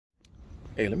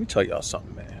Hey, let me tell y'all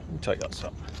something, man. Let me tell y'all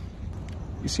something.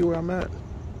 You see where I'm at?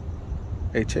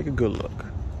 Hey, take a good look.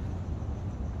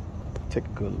 Take a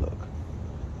good look.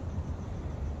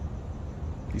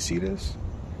 You see this?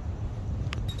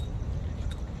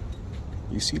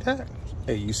 You see that?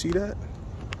 Hey, you see that?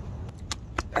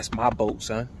 That's my boat,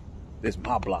 son. It's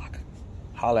my block.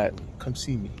 Holla at me. Come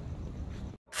see me.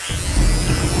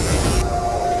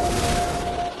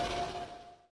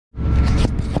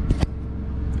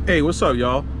 Hey, what's up,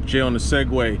 y'all? Jay on the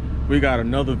Segway. We got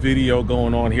another video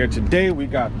going on here. Today, we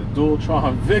got the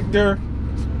Dualtron Victor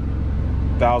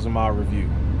 1,000-mile review.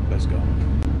 Let's go.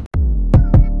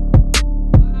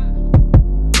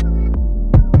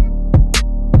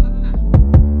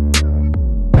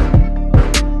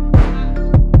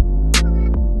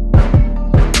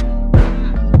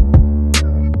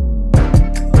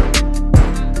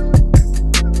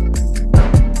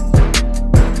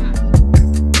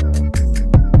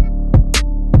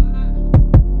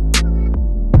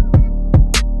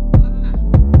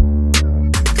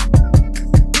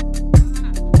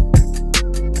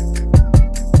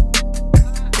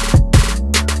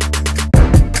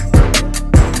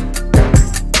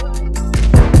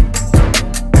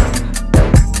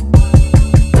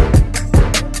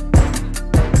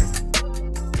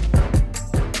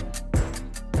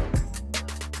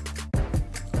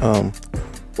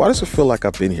 Why does it feel like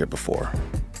I've been here before?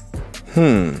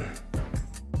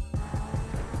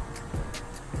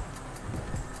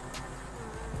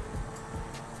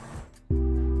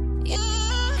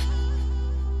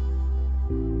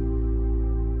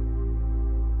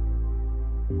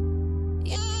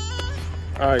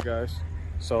 Alright guys,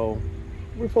 so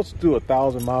we're supposed to do a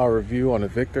 1,000-mile review on the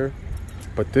Victor,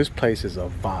 but this place is a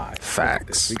vibe.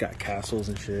 Facts. We got castles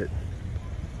and shit.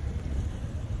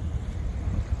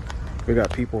 We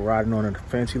got people riding on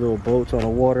fancy little boats on the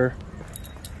water.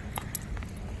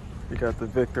 We got the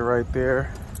Victor right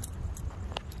there.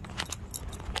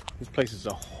 This place is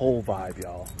a whole vibe,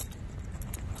 y'all.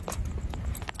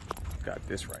 Got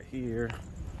this right here.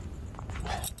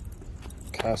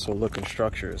 Castle looking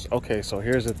structures. Okay, so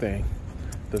here's the thing.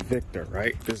 The Victor,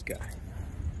 right? This guy.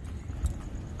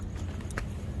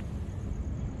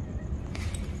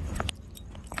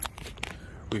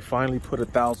 We finally put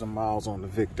 1,000 miles on the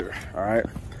Victor, all right?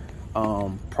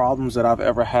 Problems that I've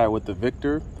ever had with the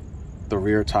Victor, the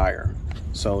rear tire.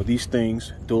 So these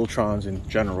things, Dualtrons in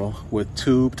general, with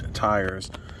tubed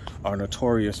tires are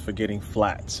notorious for getting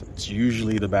flats. It's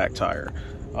usually the back tire.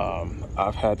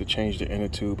 I've had to change the inner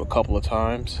tube a couple of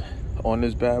times on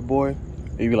this bad boy,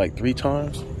 maybe like 3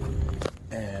 times.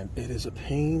 And it is a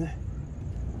pain.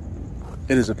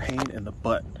 It is a pain in the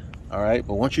butt. All right,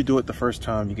 but once you do it the first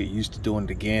time, you get used to doing it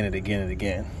again and again and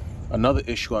again. Another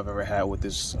issue I've ever had with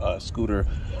this scooter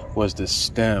was the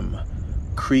stem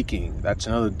creaking. That's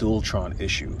another Dualtron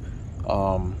issue.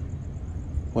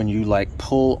 When you like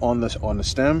pull on the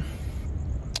stem,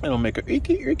 it'll make a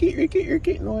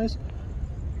irky noise.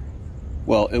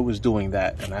 Well, it was doing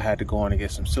that, and I had to go on and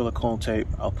get some silicone tape.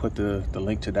 I'll put the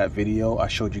link to that video. I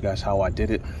showed you guys how I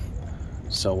did it.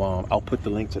 So I'll put the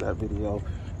link to that video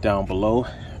down below.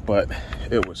 But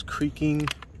it was creaking,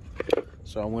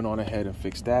 so I went on ahead and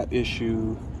fixed that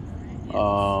issue.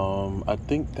 I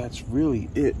think that's really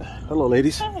it. Hello,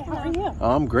 ladies. Hey, how are you?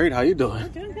 I'm great. How you doing? I'm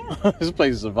doing good. This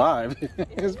place is a vibe.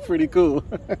 It's pretty cool.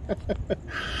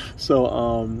 So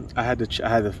I had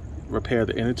to repair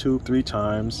the inner tube 3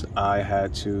 times. I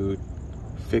had to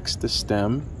fix the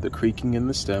stem, the creaking in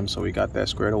the stem, so we got that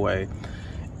squared away,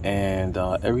 and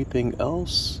everything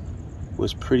else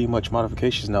was pretty much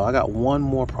modifications. Now I got one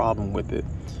more problem with it,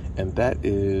 and that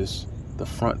is the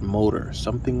front motor.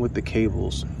 Something with the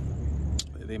cables,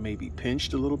 they may be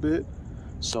pinched a little bit.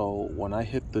 So when I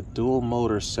hit the dual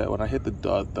motor set, when I hit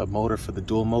the motor for the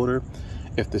dual motor,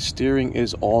 if the steering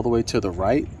is all the way to the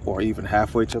right or even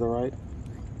halfway to the right,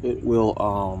 it will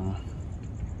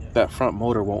that front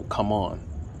motor won't come on.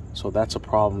 So that's a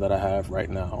problem that I have right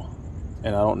now,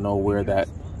 and I don't know where that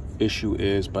issue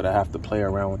is, but I have to play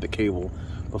around with the cable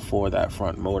before that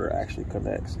front motor actually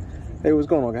connects. Hey, what's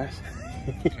going on, guys?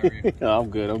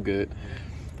 I'm good.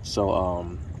 So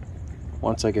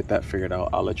once I get that figured out,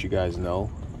 I'll let you guys know,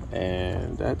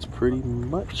 and that's pretty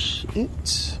much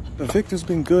it. The Victor's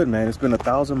been good, man. It's been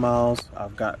 1,000 miles.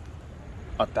 I've got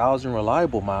 1,000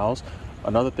 reliable miles.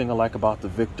 Another thing I like about the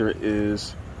Victor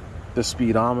is the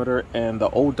speedometer and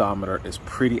the odometer is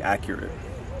pretty accurate.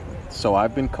 So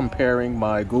I've been comparing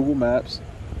my Google Maps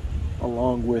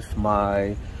along with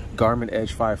my Garmin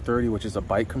Edge 530, which is a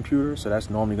bike computer. So that's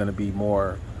normally going to be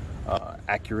more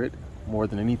accurate, more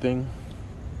than anything.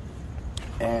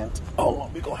 And oh,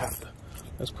 we're gonna have to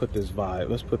Let's put this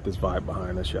vibe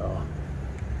behind us, y'all.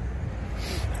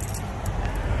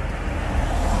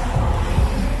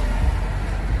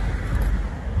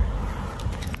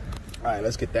 All right,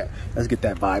 let's get that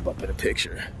vibe up in the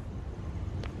picture.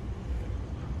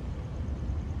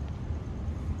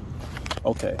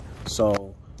 Okay,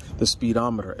 so the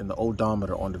speedometer and the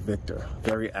odometer on the Victor,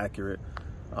 very accurate.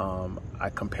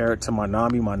 I compare it to my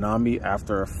NAMI. My NAMI,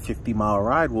 after a 50-mile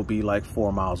ride, will be like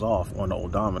 4 miles off on the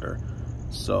odometer.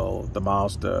 So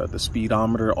the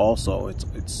speedometer also,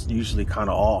 it's usually kind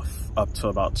of off up to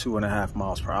about 2.5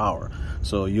 miles per hour.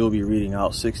 So you'll be reading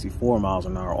out 64 miles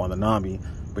an hour on the NAMI,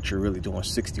 but you're really doing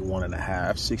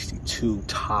 61.5, 62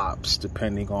 tops,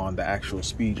 depending on the actual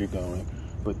speed you're going.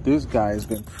 But this guy has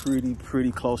been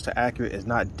pretty close to accurate. It's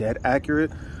not dead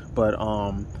accurate, but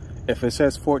if it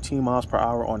says 14 miles per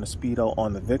hour on the Speedo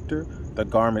on the Victor, the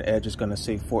Garmin Edge is gonna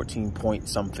say 14 point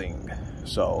something.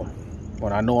 So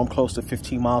when I know I'm close to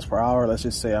 15 miles per hour, let's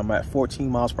just say I'm at 14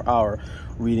 miles per hour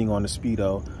reading on the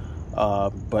Speedo,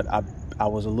 but I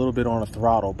was a little bit on the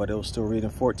throttle, but it was still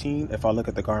reading 14. If I look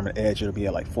at the Garmin Edge, it'll be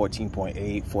at like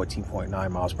 14.8,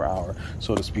 14.9 miles per hour.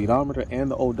 So the speedometer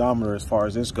and the odometer, as far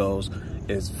as this goes,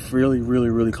 is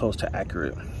really close to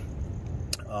accurate.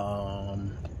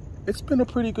 It's been a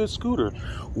pretty good scooter.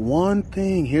 One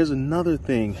thing, here's another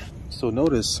thing. So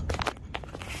notice,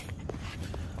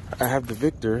 I have the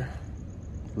Victor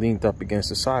leaned up against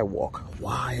the sidewalk.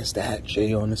 Why is that,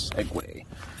 Jay, on the Segway?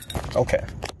 Okay.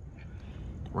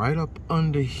 Right up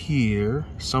under here,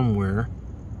 somewhere,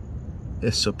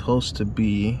 is supposed to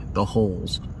be the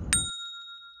holes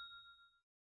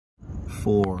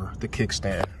for the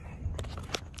kickstand.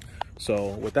 So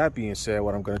with that being said,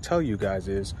 what I'm going to tell you guys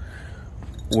is,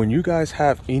 when you guys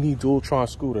have any Dualtron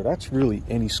scooter, that's really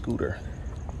any scooter,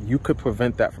 you could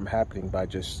prevent that from happening by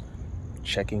just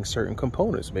checking certain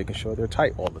components, making sure they're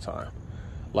tight all the time.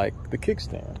 Like the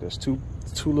kickstand, there's two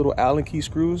little Allen key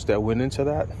screws that went into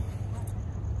that.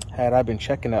 Had I been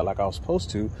checking that like I was supposed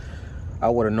to, I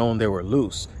would have known they were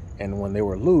loose. And when they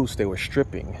were loose, they were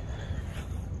stripping.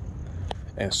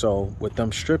 And so with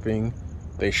them stripping,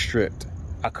 they stripped.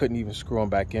 I couldn't even screw them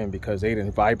back in because they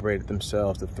didn't vibrate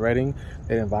themselves. The threading,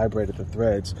 they didn't vibrate the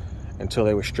threads until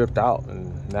they were stripped out.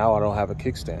 And now I don't have a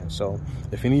kickstand. So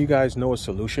if any of you guys know a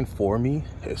solution for me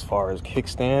as far as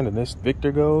kickstand and this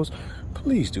Victor goes,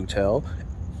 please do tell.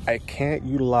 I can't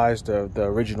utilize the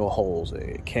original holes.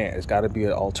 It can't. It's got to be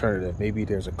an alternative. Maybe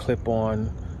there's a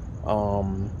clip-on.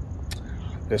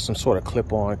 There's some sort of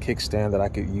clip-on kickstand that I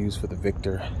could use for the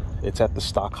Victor. It's at the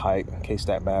stock height, in case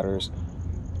that matters.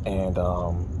 And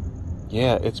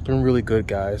yeah, it's been really good,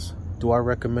 guys. Do I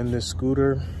recommend this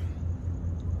scooter?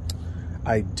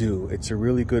 I do. It's a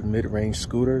really good mid-range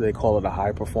scooter. They call it a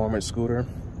high-performance scooter.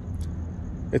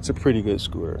 It's a pretty good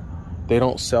scooter. They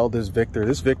don't sell this Victor.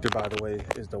 This Victor, by the way,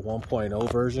 is the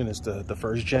 1.0 version. It's the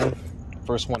first gen,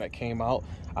 first one that came out.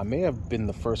 I may have been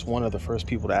the first one of the first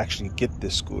people to actually get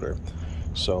this scooter.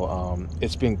 So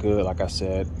it's been good, like I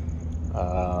said.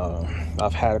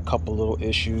 I've had a couple little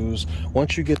issues.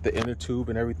 Once you get the inner tube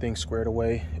and everything squared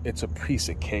away, it's a piece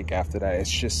of cake after that. It's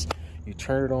just, you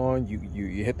turn it on,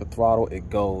 you hit the throttle, it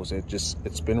goes.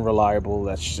 It's been reliable.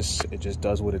 It just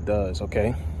does what it does,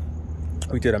 okay?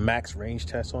 We did a max range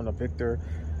test on the Victor.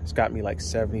 It's got me like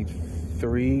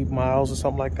 73 miles or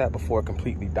something like that before it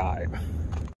completely died.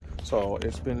 So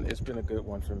it's been a good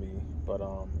one for me. But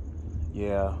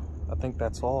yeah, I think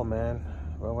that's all, man.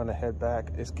 We're gonna head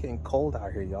back. It's getting cold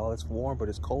out here, y'all. It's warm, but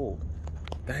it's cold.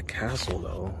 That castle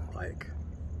though, like,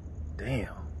 damn.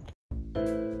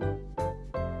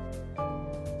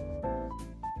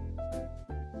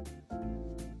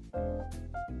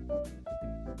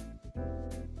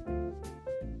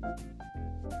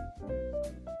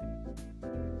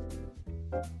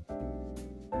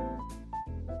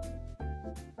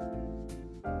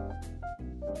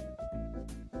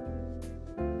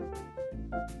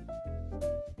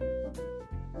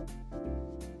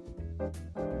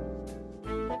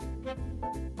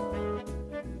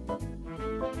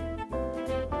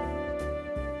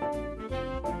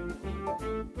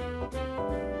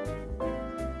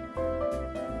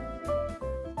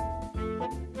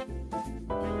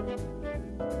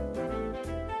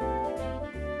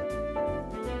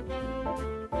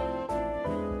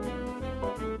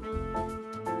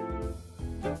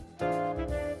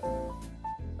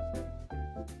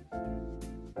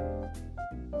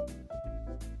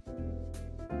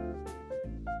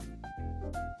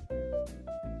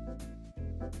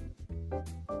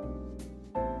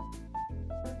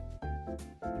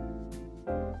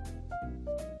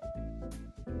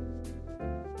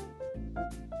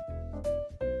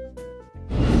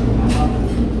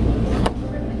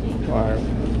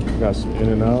 Got some in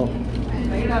and out.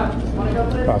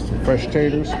 Got some fresh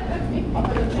taters.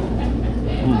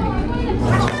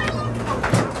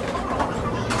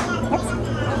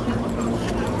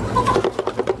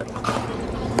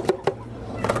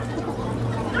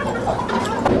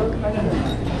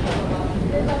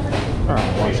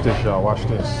 Alright, watch this, y'all. Watch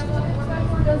this.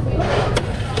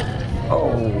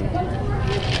 Oh.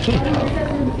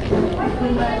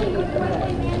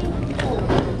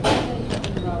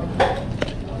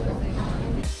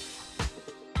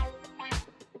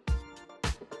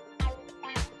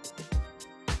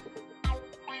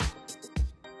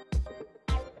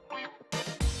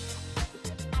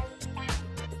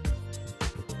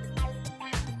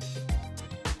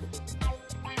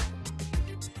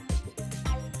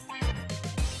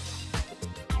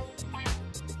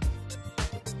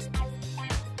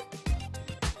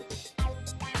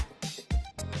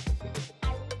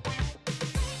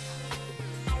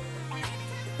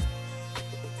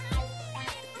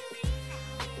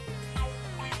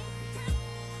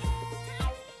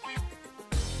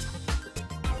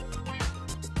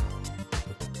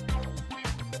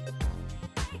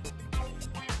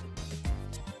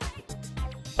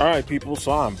 All right, people,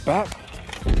 so I'm back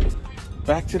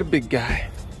to the big guy.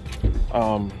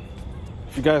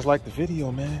 If you guys like the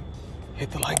video, man, hit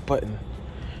the like button.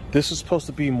 This is supposed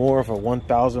to be more of a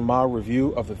 1,000 mile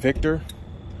review of the Victor,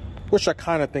 which I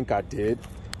kind of think I did.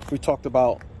 We talked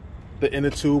about the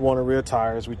inner tube on the rear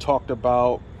tires. We talked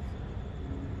about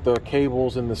the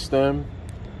cables in the stem.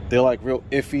 They're like real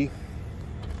iffy.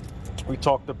 We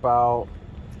talked about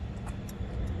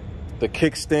the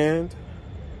kickstand,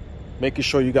 making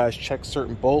sure you guys check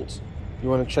certain bolts. You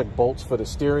want to check bolts for the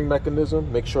steering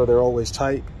mechanism. Make sure they're always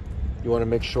tight. You want to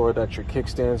make sure that your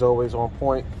kickstand's always on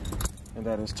point and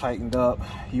that it's tightened up.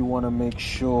 You want to make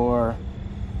sure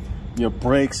your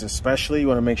brakes, especially, you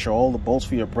want to make sure all the bolts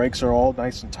for your brakes are all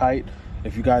nice and tight.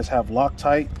 If you guys have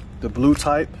Loctite, the blue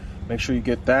type, make sure you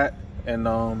get that. And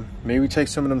maybe take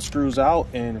some of them screws out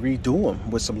and redo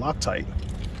them with some Loctite.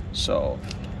 So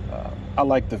I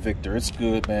like the Victor. It's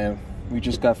good, man. We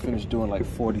just got finished doing like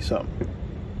 40 something.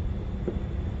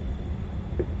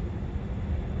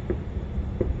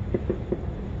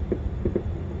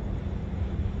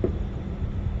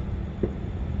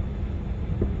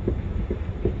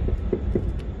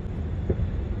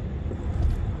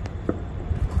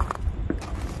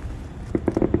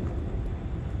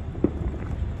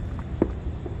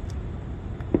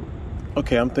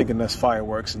 Okay, I'm thinking that's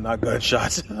fireworks and not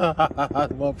gunshots.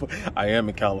 I am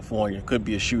in California. Could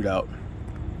be a shootout.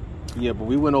 Yeah, but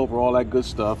we went over all that good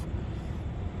stuff.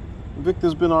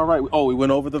 Victor's been all right. Oh, we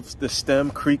went over the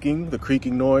stem creaking, the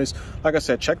creaking noise. Like I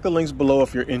said, check the links below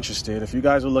if you're interested. If you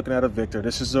guys are looking at a Victor,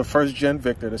 this is a first gen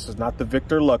Victor. This is not the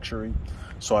Victor Luxury.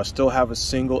 So I still have a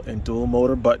single and dual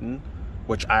motor button,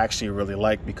 which I actually really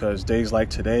like, because days like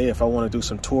today, if I want to do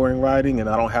some touring riding and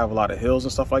I don't have a lot of hills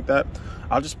and stuff like that,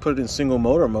 I'll just put it in single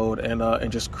motor mode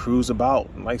and just cruise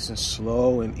about nice and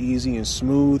slow and easy and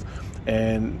smooth.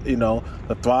 And you know,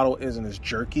 the throttle isn't as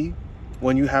jerky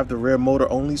when you have the rear motor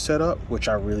only set up, which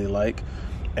I really like.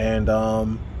 And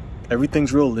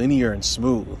everything's real linear and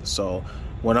smooth. So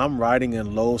when I'm riding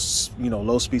in low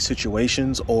speed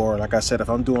situations, or like I said, if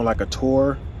I'm doing like a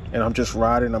tour and I'm just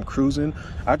riding, I'm cruising,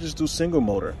 I just do single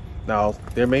motor. Now,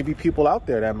 there may be people out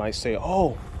there that might say,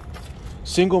 oh,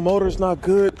 single motor is not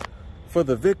good for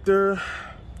the Victor.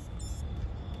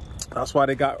 That's why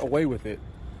they got away with it.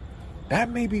 That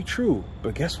may be true,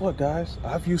 but guess what, guys?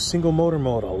 I've used single motor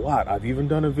mode a lot. I've even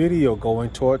done a video going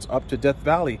towards up to Death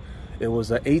Valley. It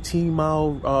was an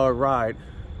 18-mile ride,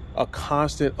 a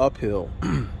constant uphill.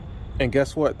 And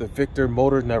guess what? The Victor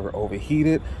motor never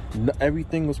overheated.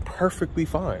 Everything was perfectly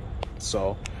fine.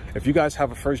 So if you guys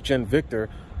have a first gen Victor,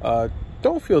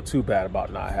 don't feel too bad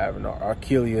about not having an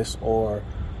Achilles or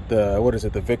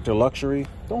the Victor Luxury.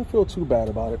 Don't feel too bad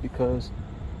about it, because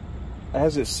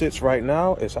as it sits right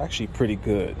now, it's actually pretty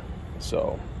good.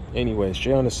 So anyways,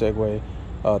 Jay on the Segway.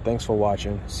 Thanks for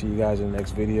watching. See you guys in the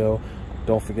next video.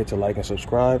 Don't forget to like and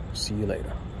subscribe. See you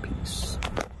later. Peace.